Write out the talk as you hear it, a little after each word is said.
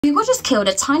Google just killed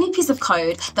a tiny piece of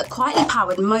code that quietly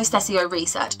powered most SEO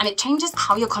research, and it changes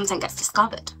how your content gets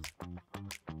discovered.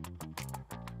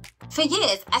 For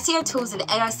years, SEO tools and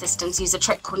AI systems use a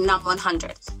trick called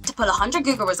num100 to pull 100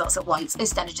 Google results at once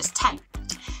instead of just 10.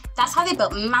 That's how they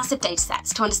built massive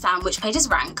datasets to understand which pages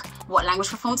rank, what language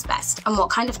performs best, and what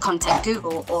kind of content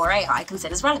Google or AI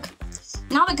considers relevant.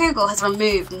 Now that Google has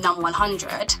removed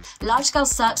num100, large-scale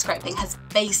SERP scraping has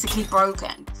basically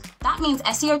broken. That means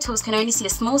SEO tools can only see a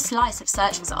small slice of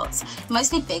search results,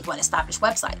 mostly big, well-established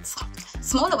websites.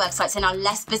 Smaller websites are now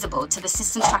less visible to the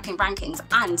systems tracking rankings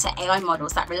and to AI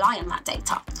models that rely on that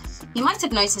data. You might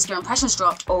have noticed your impressions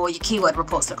dropped or your keyword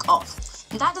reports look off.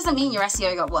 And that doesn't mean your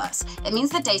SEO got worse. It means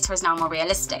the data is now more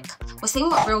realistic. We're seeing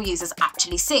what real users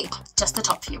actually see, just the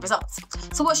top few results.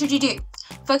 So what should you do?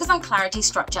 Focus on clarity,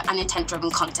 structure, and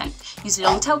intent-driven content. Use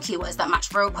long-tail keywords that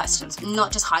match real questions,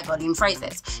 not just high-volume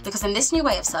phrases. Because in this new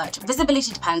way of search,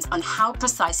 visibility depends on how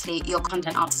precisely your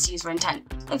content answers user intent.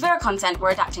 Like Vera content,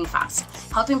 we're adapting fast,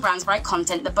 helping brands write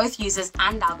content that both users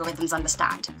and algorithms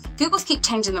understand. Google's keep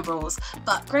changing the rules,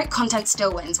 but great content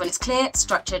still wins when it's clear,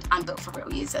 structured, and built for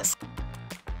real users.